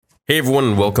Hey everyone,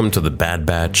 and welcome to the Bad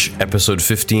Batch episode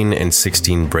 15 and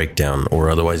 16 breakdown, or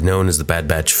otherwise known as the Bad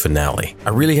Batch finale. I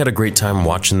really had a great time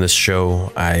watching this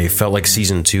show. I felt like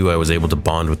season 2 I was able to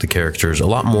bond with the characters a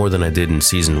lot more than I did in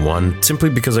season 1, simply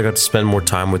because I got to spend more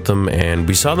time with them, and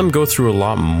we saw them go through a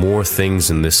lot more things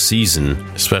in this season,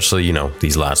 especially,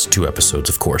 these last 2 episodes,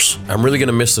 of course. I'm really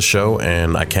gonna miss the show,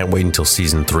 and I can't wait until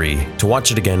season 3 to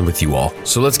watch it again with you all.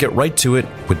 So let's get right to it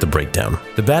with the breakdown.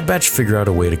 The Bad Batch figure out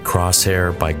a way to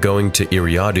Crosshair by going to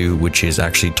Eriadu, which is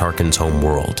actually Tarkin's home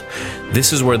world.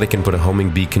 This is where they can put a homing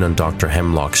beacon on Dr.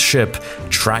 Hemlock's ship,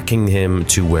 tracking him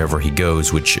to wherever he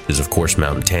goes, which is of course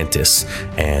Mount Tantiss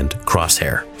and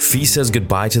Crosshair. Phee says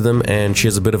goodbye to them, and she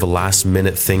has a bit of a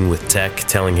last-minute thing with Tech,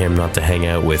 telling him not to hang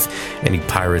out with any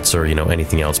pirates or,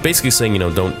 anything else. Basically saying,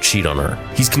 don't cheat on her.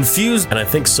 He's confused, and I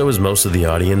think so is most of the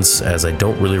audience, as I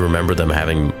don't really remember them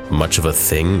having much of a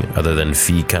thing, other than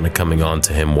Phee kind of coming on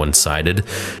to him one-sided.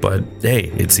 But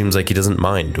hey, it seems like he doesn't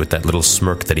mind with that little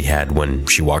smirk that he had when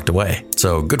she walked away.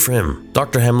 So good for him.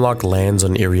 Dr. Hemlock lands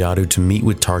on Eriadu to meet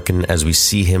with Tarkin as we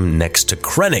see him next to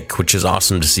Krennic, which is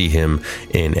awesome to see him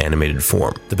in animated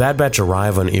form. The Bad Batch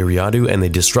arrive on Eriadu and they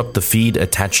disrupt the feed,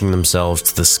 attaching themselves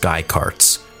to the sky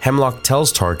carts. Hemlock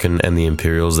tells Tarkin and the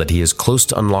Imperials that he is close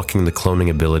to unlocking the cloning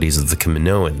abilities of the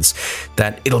Kaminoans,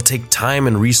 that it'll take time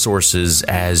and resources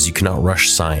as you cannot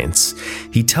rush science.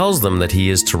 He tells them that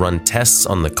he is to run tests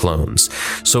on the clones.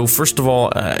 So first of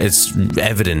all, it's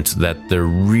evident that they're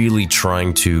really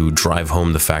trying to drive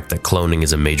home the fact that cloning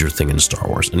is a major thing in Star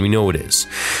Wars, and we know it is.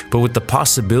 But with the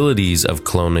possibilities of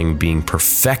cloning being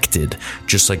perfected,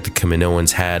 just like the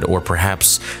Kaminoans had, or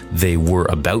perhaps they were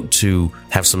about to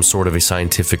have some sort of a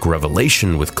scientific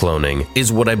revelation with cloning,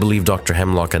 is what I believe Dr.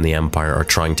 Hemlock and the Empire are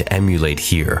trying to emulate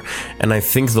here. And I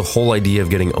think the whole idea of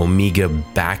getting Omega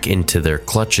back into their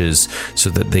clutches so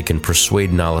that they can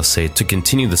persuade Nala Se to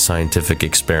continue the scientific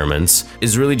experiments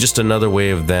is really just another way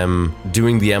of them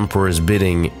doing the Emperor's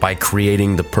bidding by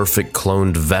creating the perfect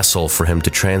cloned vessel for him to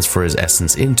transfer his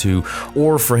essence into,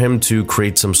 or for him to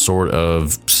create some sort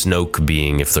of Snoke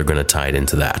being if they're going to tie it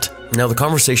into that. Now, the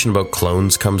conversation about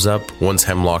clones comes up once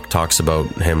Hemlock talks about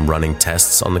him running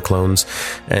tests on the clones,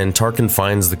 and Tarkin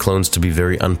finds the clones to be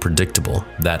very unpredictable,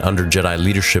 that under Jedi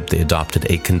leadership they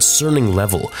adopted a concerning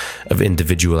level of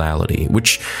individuality,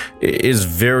 which is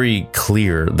very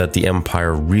clear that the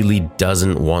Empire really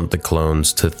doesn't want the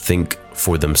clones to think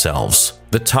for themselves.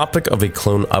 The topic of a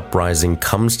clone uprising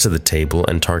comes to the table,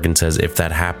 and Tarkin says if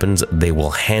that happens, they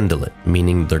will handle it,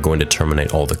 meaning they're going to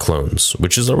terminate all the clones,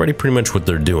 which is already pretty much what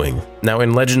they're doing. Now,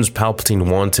 in Legends, Palpatine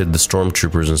wanted the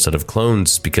stormtroopers instead of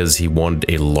clones because he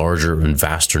wanted a larger and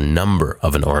vaster number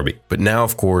of an army. But now,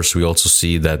 of course, we also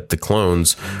see that the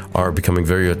clones are becoming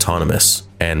very autonomous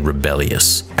and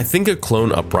rebellious. I think a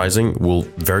clone uprising will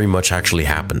very much actually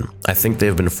happen. I think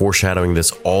they've been foreshadowing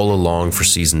this all along for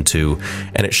season 2,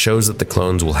 and it shows that the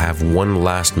clones will have one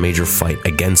last major fight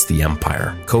against the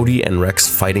Empire. Cody and Rex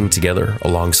fighting together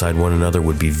alongside one another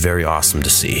would be very awesome to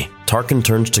see. Tarkin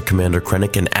turns to Commander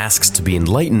Krennic and asks to be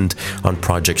enlightened on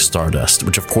Project Stardust,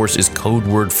 which of course is code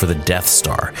word for the Death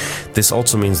Star. This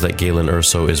also means that Galen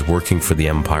Erso is working for the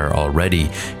Empire already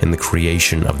in the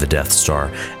creation of the Death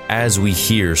Star, as we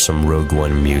hear some Rogue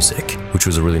One music, which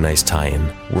was a really nice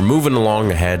tie-in. We're moving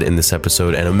along ahead in this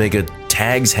episode, and Omega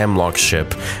tags Hemlock's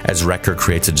ship as Wrecker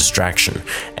creates a distraction,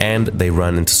 and they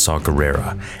run into Saw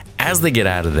Gerrera. As they get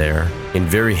out of there, in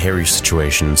very hairy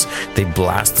situations, they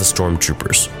blast the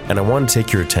stormtroopers. And I want to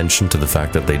take your attention to the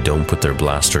fact that they don't put their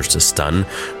blasters to stun,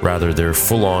 rather they're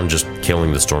full on just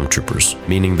killing the stormtroopers,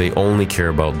 meaning they only care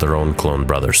about their own clone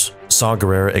brothers. Saw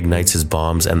Gerrera ignites his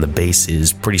bombs and the base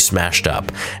is pretty smashed up,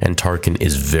 and Tarkin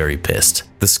is very pissed.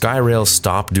 The sky rails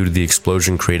stop due to the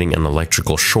explosion creating an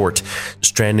electrical short,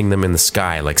 stranding them in the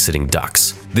sky like sitting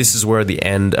ducks. This is where the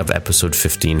end of episode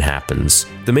 15 happens.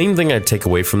 The main thing I take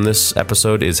away from this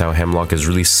episode is how Hemlock is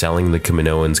really selling the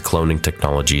Kaminoans' cloning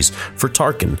technologies for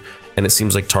Tarkin. And it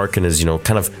seems like Tarkin is,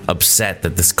 kind of upset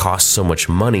that this costs so much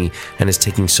money and is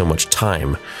taking so much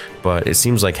time. But it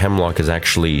seems like Hemlock is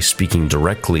actually speaking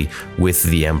directly with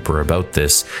the Emperor about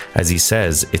this, as he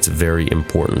says it's very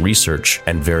important research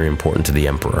and very important to the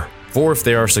Emperor. For if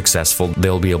they are successful,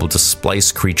 they'll be able to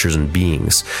splice creatures and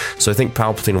beings. So I think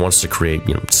Palpatine wants to create,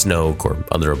 Snoke or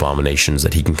other abominations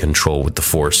that he can control with the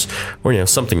Force, or,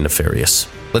 something nefarious.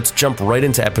 Let's jump right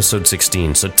into episode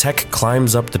 16. So Tech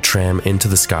climbs up the tram into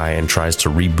the sky and tries to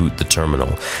reboot the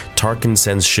terminal. Tarkin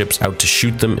sends ships out to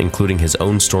shoot them, including his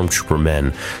own stormtrooper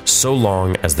men. So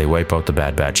long as they wipe out the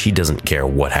Bad Batch, he doesn't care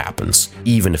what happens,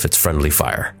 even if it's friendly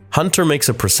fire. Hunter makes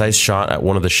a precise shot at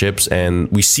one of the ships, and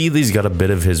we see that he's got a bit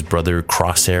of his brother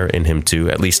Crosshair in him too.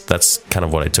 At least that's kind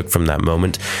of what I took from that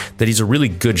moment, that he's a really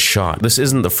good shot. This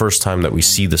isn't the first time that we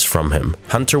see this from him.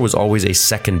 Hunter was always a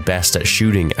second best at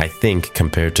shooting, I think,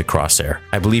 compared to Crosshair.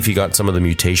 I believe he got some of the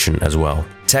mutation as well.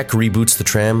 Tech reboots the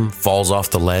tram, falls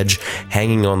off the ledge,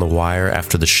 hanging on the wire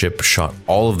after the ship shot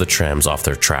all of the trams off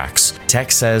their tracks.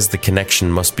 Tech says the connection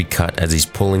must be cut as he's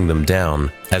pulling them down,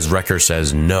 as Wrecker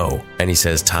says no, and he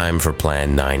says time for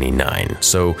Plan 99.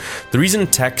 So the reason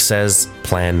Tech says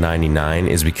Plan 99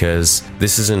 is because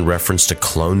this is in reference to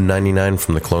Clone 99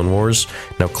 from the Clone Wars.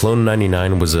 Now, Clone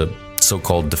 99 was a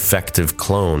so-called defective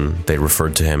clone, they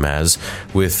referred to him as,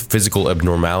 with physical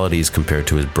abnormalities compared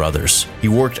to his brothers. He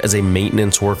worked as a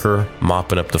maintenance worker,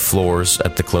 mopping up the floors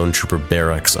at the clone trooper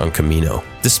barracks on Kamino.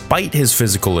 Despite his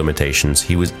physical limitations,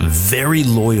 he was very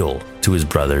loyal to his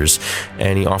brothers,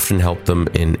 and he often helped them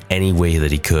in any way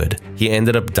that he could. He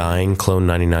ended up dying. Clone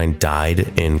 99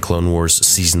 died in Clone Wars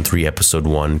Season 3, Episode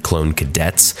 1, Clone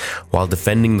Cadets, while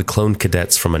defending the clone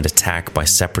cadets from an attack by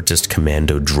separatist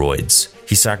commando droids.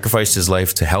 He sacrificed his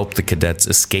life to help the cadets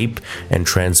escape and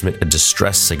transmit a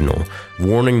distress signal,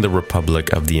 warning the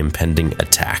Republic of the impending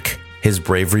attack. His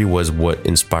bravery was what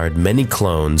inspired many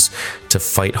clones to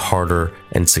fight harder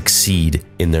and succeed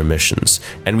in their missions.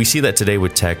 And we see that today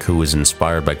with Tech, who was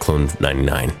inspired by Clone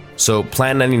 99. So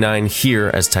Plan 99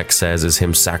 here, as Tech says, is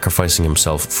him sacrificing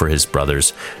himself for his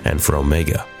brothers and for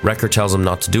Omega. Wrecker tells him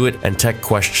not to do it, and Tech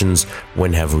questions,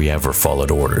 when have we ever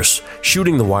followed orders?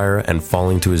 Shooting the wire and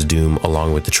falling to his doom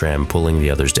along with the tram, pulling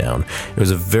the others down. It was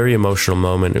a very emotional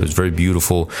moment, it was very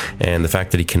beautiful, and the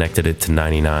fact that he connected it to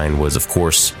 99 was, of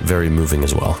course, very moving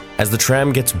as well. As the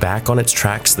tram gets back on its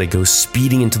tracks, they go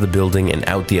speeding into the building and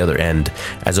out the other end.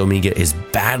 As Omega is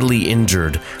badly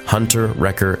injured, Hunter,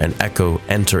 Wrecker, and Echo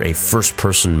enter a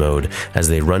first-person mode as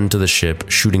they run to the ship,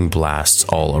 shooting blasts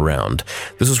all around.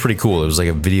 This was pretty cool. It was like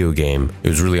a video game. It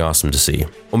was really awesome to see.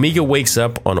 Omega wakes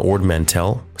up on Ord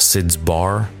Mantell, Cid's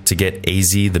bar, to get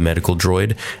AZ, the medical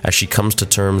droid, as she comes to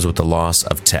terms with the loss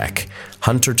of Tech.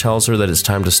 Hunter tells her that it's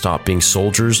time to stop being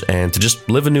soldiers and to just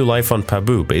live a new life on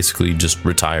Pabu, basically just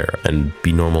retire and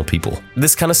be normal people.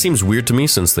 This kind of seems weird to me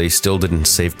since they still didn't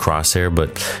save Crosshair,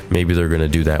 but maybe they're going to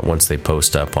do that once they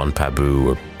post up on Pabu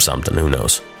or something, who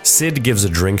knows. Cid gives a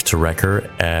drink to Wrecker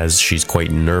as she's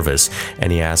quite nervous,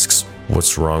 and he asks,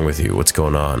 "What's wrong with you? What's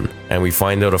going on?" And we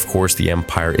find out, of course, the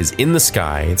Empire is in the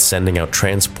sky, sending out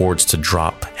transports to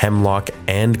drop Hemlock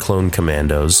and clone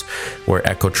commandos, where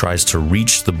Echo tries to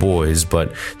reach the boys,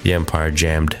 but the Empire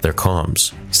jammed their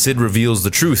comms. Cid reveals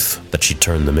the truth, that she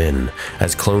turned them in,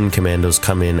 as clone commandos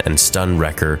come in and stun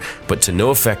Wrecker, but to no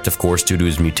effect, of course, due to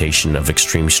his mutation of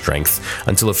extreme strength,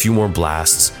 until a few more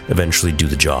blasts eventually do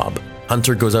the job.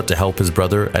 Hunter goes out to help his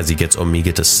brother as he gets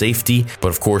Omega to safety, but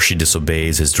of course she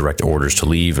disobeys his direct orders to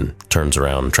leave and turns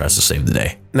around and tries to save the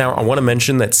day. Now, I want to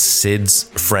mention that Cid's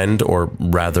friend, or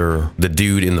rather the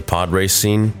dude in the pod race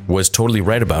scene, was totally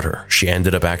right about her. She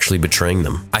ended up actually betraying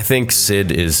them. I think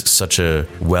Cid is such a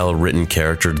well-written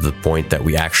character to the point that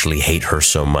we actually hate her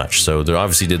so much. So they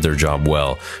obviously did their job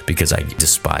well, because I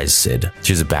despise Cid.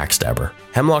 She's a backstabber.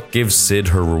 Hemlock gives Cid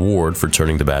her reward for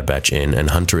turning the Bad Batch in, and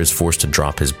Hunter is forced to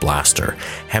drop his blaster.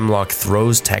 Hemlock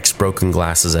throws Tech's broken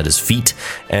glasses at his feet,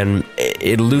 and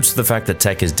it alludes to the fact that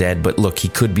Tech is dead, but look, he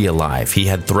could be alive. He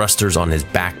had thrusters on his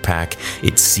backpack,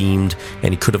 it seemed,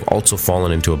 and he could have also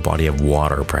fallen into a body of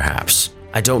water, perhaps.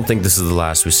 I don't think this is the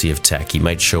last we see of Tech. He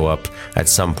might show up at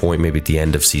some point, maybe at the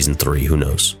end of Season 3, who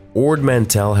knows. Ord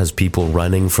Mantell has people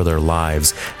running for their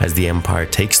lives as the Empire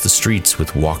takes the streets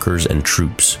with walkers and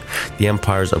troops. The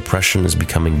Empire's oppression is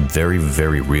becoming very,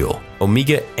 very real.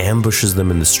 Omega ambushes them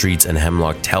in the streets, and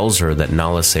Hemlock tells her that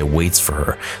Nala Se waits for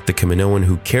her, the Kaminoan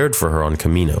who cared for her on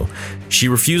Kamino. She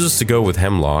refuses to go with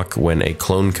Hemlock when a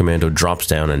clone commando drops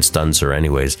down and stuns her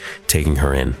anyways, taking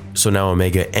her in. So now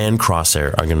Omega and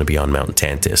Crosshair are going to be on Mount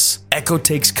Tantiss. Echo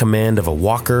takes command of a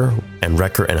walker, and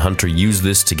Wrecker and Hunter use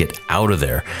this to get out of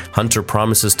there. Hunter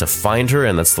promises to find her,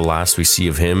 and that's the last we see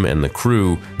of him and the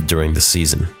crew during the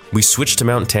season. We switch to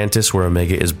Mount Tantiss, where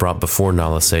Omega is brought before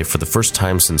Nala Se for the first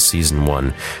time since Season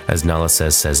 1, as Nala Se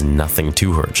says nothing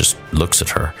to her, just looks at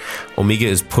her. Omega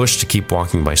is pushed to keep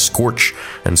walking by Scorch,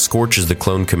 and Scorch is the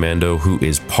clone commando who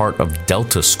is part of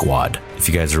Delta Squad, if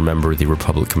you guys remember the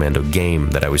Republic Commando game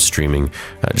that I was streaming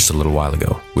just a little while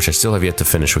ago, which I still have yet to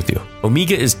finish with you.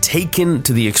 Omega is taken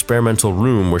to the experimental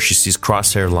room where she sees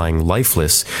Crosshair lying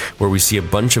lifeless, where we see a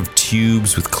bunch of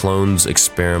tubes with clones,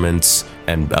 experiments,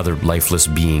 and other lifeless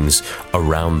beings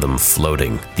around them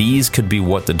floating. These could be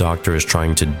what the Doctor is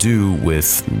trying to do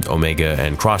with Omega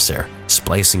and Crosshair.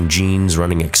 splicing genes,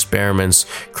 running experiments,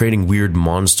 creating weird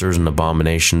monsters and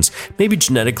abominations, maybe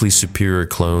genetically superior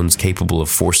clones capable of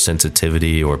force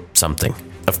sensitivity or something.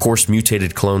 Of course,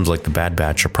 mutated clones like the Bad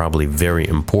Batch are probably very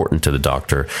important to the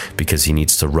Doctor because he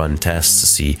needs to run tests to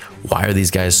see why are these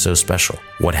guys so special?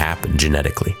 What happened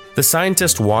genetically? The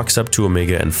scientist walks up to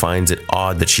Omega and finds it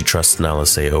odd that she trusts Nala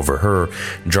Se over her,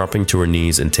 dropping to her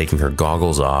knees and taking her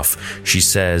goggles off. She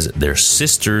says they're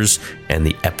sisters and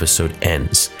the episode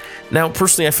ends. Now,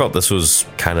 personally, I felt this was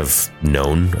kind of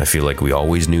known. I feel like we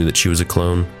always knew that she was a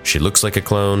clone. She looks like a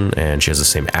clone, and she has the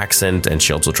same accent, and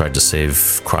she also tried to save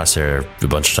Crosshair a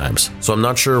bunch of times. So I'm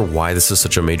not sure why this is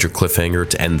such a major cliffhanger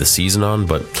to end the season on,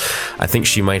 but I think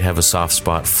she might have a soft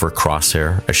spot for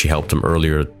Crosshair, as she helped him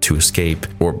earlier to escape,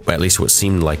 or at least what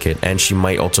seemed like it, and she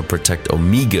might also protect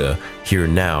Omega here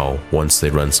now once they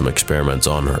run some experiments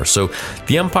on her. So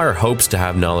the Empire hopes to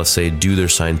have Nala Se do their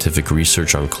scientific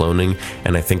research on cloning,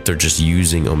 and I think they're just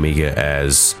using Omega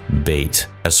as bait,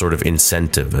 as sort of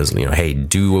incentive, as, hey,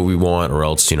 do what we want or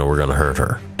else, we're going to hurt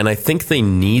her. And I think they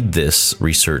need this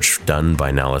research done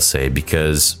by Nala Se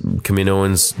because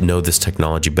Kaminoans know this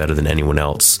technology better than anyone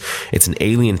else. It's an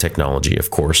alien technology,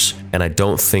 of course, and I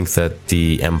don't think that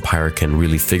the Empire can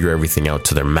really figure everything out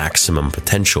to their maximum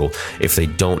potential if they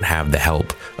don't have the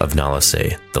help of Nala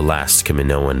Se, the last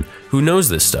Kaminoan who knows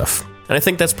this stuff. And I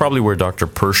think that's probably where Dr.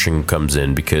 Pershing comes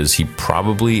in, because he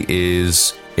probably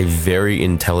is a very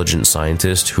intelligent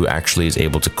scientist who actually is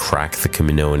able to crack the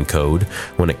Kaminoan code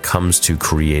when it comes to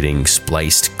creating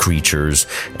spliced creatures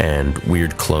and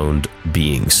weird cloned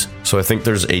beings. So I think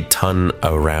there's a ton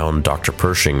around Dr.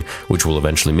 Pershing, which we'll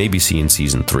eventually maybe see in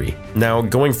Season 3. Now,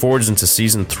 going forwards into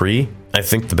Season 3, I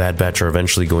think the Bad Batch are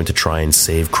eventually going to try and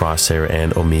save Crosshair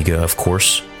and Omega, of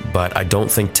course, but I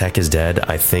don't think Tech is dead.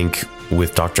 I think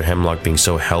with Dr. Hemlock being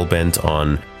so hell-bent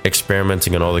on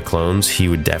experimenting on all the clones, he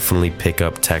would definitely pick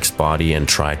up Tech's body and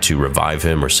try to revive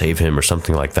him or save him or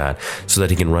something like that so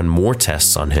that he can run more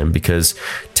tests on him, because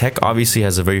Tech obviously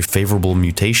has a very favorable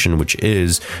mutation, which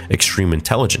is extreme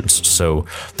intelligence. So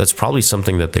that's probably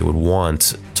something that they would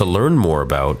want to learn more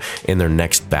about in their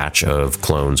next batch of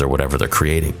clones or whatever they're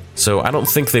creating. So I don't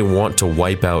think they want to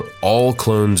wipe out all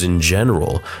clones in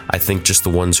general. I think just the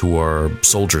ones who are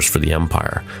soldiers for the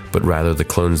Empire, but rather the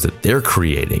clones that they're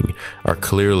creating are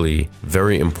clearly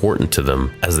very important to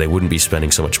them, as they wouldn't be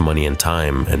spending so much money and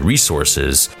time and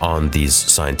resources on these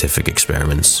scientific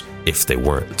experiments if they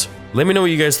weren't. Let me know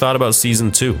what you guys thought about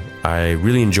Season 2. I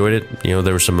really enjoyed it.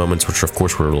 There were some moments which, of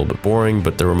course, were a little bit boring,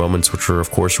 but there were moments which were,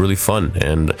 of course, really fun.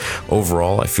 And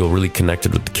overall, I feel really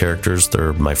connected with the characters.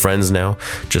 They're my friends now,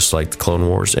 just like the Clone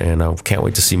Wars, and I can't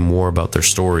wait to see more about their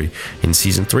story in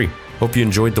Season 3. Hope you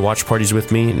enjoyed the watch parties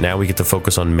with me. Now we get to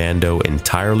focus on Mando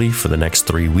entirely for the next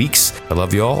 3 weeks. I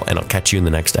love you all, and I'll catch you in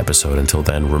the next episode. Until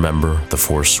then, remember, the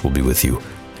Force will be with you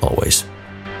always.